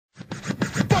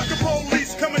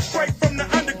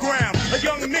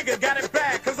nigga got it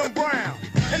bad cause I'm brown.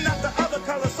 And not the other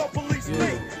color, so police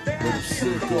me. They ask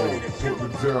me Sicko, put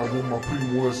it down with my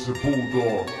primo Ese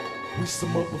Bulldog. We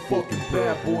some motherfucking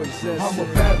bad boys. I'm a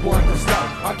bad boy, I ain't gon'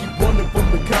 stop. I keep running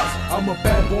from the cops. I'm a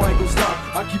bad boy, I ain't gon'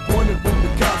 stop. I keep running from the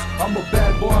cops. I'm a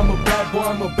bad boy, I'm a bad boy,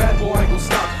 I'm a bad boy, I ain't gon'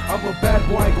 stop. I'm a bad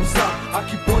boy, I ain't gon' stop. I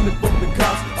keep running from the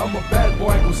cops. I'm a bad boy,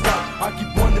 I ain't gon' stop. I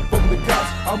keep running from the cops.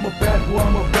 I'm a bad boy,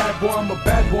 I'm a bad boy, I'm a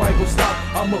bad boy, I ain't gon' stop.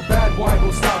 I'm a bad boy, I ain't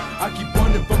gon' stop. I keep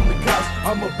running from the cops.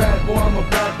 I'm a bad boy, I'm a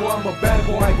bad boy, I'm a bad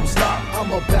boy, I ain't gon' stop.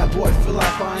 I'm a bad boy for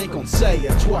life, I ain't gon' say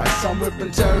it twice. I'm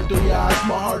ripping terror through your eyes,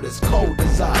 my heart is cold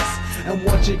as ice. And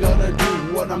what you gonna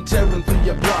do when I'm tearing through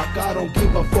your block? I don't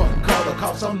give a fuck, call the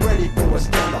cops, I'm ready for a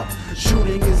stand-up.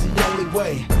 Shooting is the only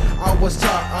way, I was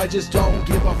taught, I just don't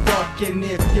give a fuck. And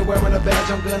if you're wearing a badge,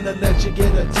 I'm gonna let you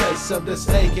get a taste of this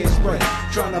AK spray.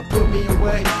 Trying to put me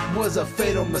away was a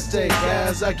fatal mistake.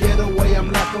 As I get away,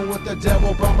 I'm laughing with the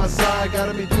devil by my side.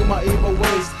 Gotta be through my evil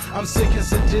ways, I'm sick and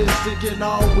sadistic and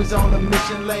always on a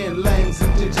mission, laying lanes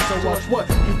and ditches. So watch what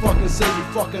you fucking say, you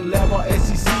fucking level.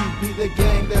 SEC be the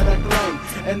gang that I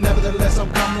claim, and nevertheless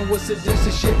I'm coming with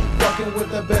sadistic shit. Fucking with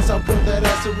the best, I'll put that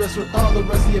ass to rest with all the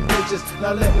rest of your bitches.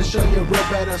 Now let me show you a real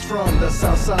badass from the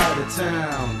south side of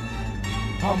town.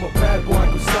 I'm a bad boy, I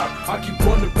ain't gon' stop. I keep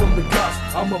running from the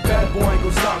cops. I'm a bad boy, I ain't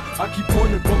gon' stop. I keep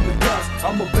running from the cops.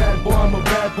 I'm a bad boy, I'm a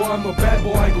bad boy, I'm a bad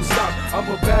boy, I ain't gon' stop. I'm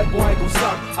a bad boy, I ain't gon'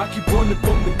 stop. I keep running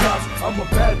from the cops. I'm a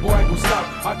bad boy, I ain't gon'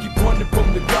 stop. I keep running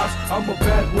from the cops. I'm a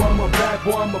bad boy, I'm a bad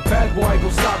boy, I'm a bad boy, I ain't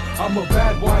gon' stop. I'm a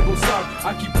bad boy, I ain't gon' stop.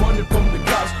 I keep running from the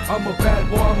cops. I'm a bad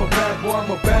boy, I'm a bad boy,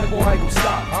 I'm a bad boy, I ain't gon'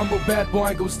 stop. I'm a bad boy, I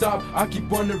ain't gon' stop. I keep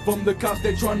running from the cops.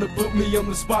 They trying to put me on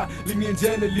the spot. Leave me in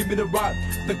jail and leave me to rot.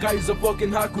 The guys are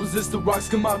fucking hot cause it's the rocks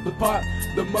come out the pot.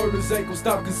 The murders ain't gon'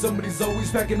 stop cause somebody's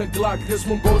always packing a Glock. This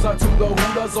one goes out to the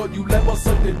hooters, or you let us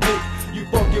suck the dick. You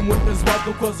fucking with this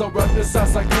rifle cause I rap the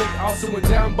size I click. Also went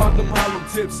down by them hollow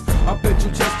tips. I bet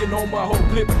you just can hold my whole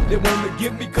clip. They wanna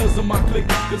get me cause of my click.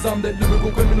 Cause I'm that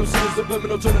lyrical criminal, shit is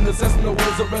subliminal. Turning assassin, no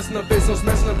words arresting the face. I'm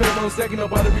smashing the paper, I'm stacking up,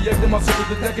 body reacting. My soul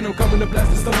is attacking, I'm coming to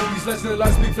blast the stomach. Be slashing the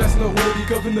lights, be flashing the hood. Be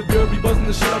covering the beer, be buzzing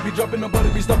the shit. I be dropping the body,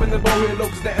 be stopping the bow head low.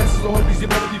 Cause the answers are hard, you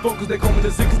better be focused. They call me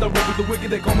the sickest, I roll with the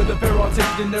wicked. They call me the pharaoh, I'll take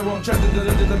it in narrow. I'm trapped in the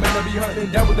legend, the man I be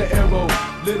hunting down with the arrow.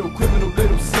 Little criminal,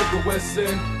 little Sicko, West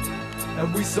End.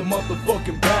 And we some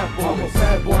motherfucking bad boys. I'm a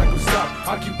bad boy, I ain't gon' stop.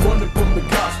 I keep running from the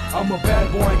cops. I'm a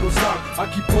bad boy, I ain't gon' stop. I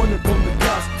keep running from the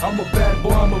cops. I'm a bad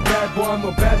boy, I'm a bad boy, I'm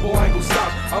a bad boy, I ain't gon'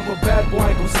 stop. I'm a bad boy, I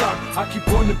ain't gon' stop. I keep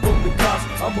running from the cops.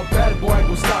 I'm a bad boy, I ain't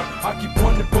gon' stop. I keep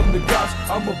running from the cops.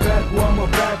 I'm a bad boy, I'm a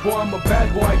bad boy, I'm a bad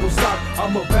boy, I ain't gon' stop.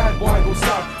 I'm a bad boy, I ain't gon'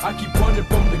 stop. I keep running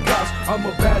from the cops. I'm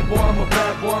a bad boy, I'm a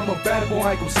bad boy, I'm a bad boy,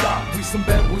 I ain't gon' stop. We some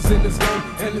bad boys in this game,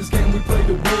 and this game we play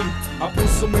to win. I put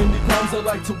so many crimes, I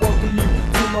like to welcome you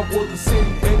to my world of sin.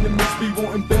 Enemies be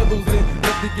wanting beveled in.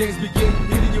 Let the games begin.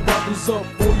 Hitting your bottles up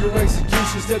for your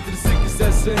execution. Step to the sickest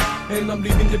that's sin, and I'm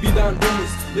leaving to be down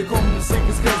rumors. They call me the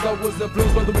sickest cause I was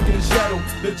influenced by the wicked and shadow.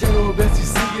 The general of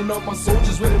SEC and all my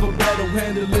soldiers ready for battle.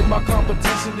 Handling my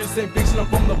competition, this ain't fiction, I'm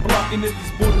from the block. And if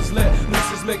these bullets let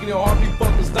loose, it's making it hard to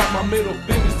fucking stop. My middle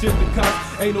fingers to the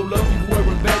cops. Ain't no love, you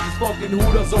wearing badges. Fucking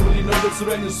hooters already know that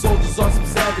surrendering soldiers are some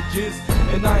savages.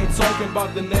 And I ain't talking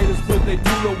about the natives, but they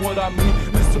do know what I mean.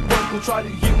 Mr. Punk will try to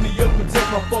hit me up and take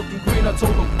my fucking green. I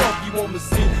told him fuck you on the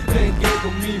scene, they ain't gave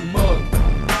a me mug.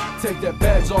 Take that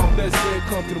badge off, that said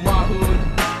come to my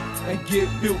hood and get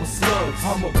filled with slugs.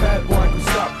 I'm a bad boy, I ain't gon'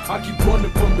 stop. I keep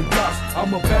running from the cops.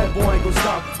 I'm a bad boy, I ain't gon'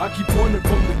 stop. I keep running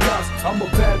from the cops. I'm a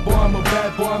bad boy, I'm a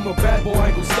bad boy, I'm a bad boy, I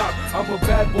ain't gon' stop. I'm a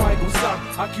bad boy, I ain't gon'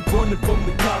 stop. I keep running from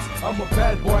the cops. I'm a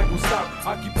bad boy, I ain't gon' stop.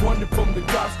 I keep running from the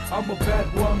cops. I'm a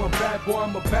bad boy, I'm a bad boy,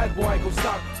 I'm a bad boy, I ain't gon'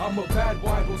 stop. I'm a bad boy,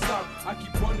 I ain't gon' stop. I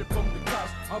keep running from the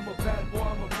cops. I'm a bad boy.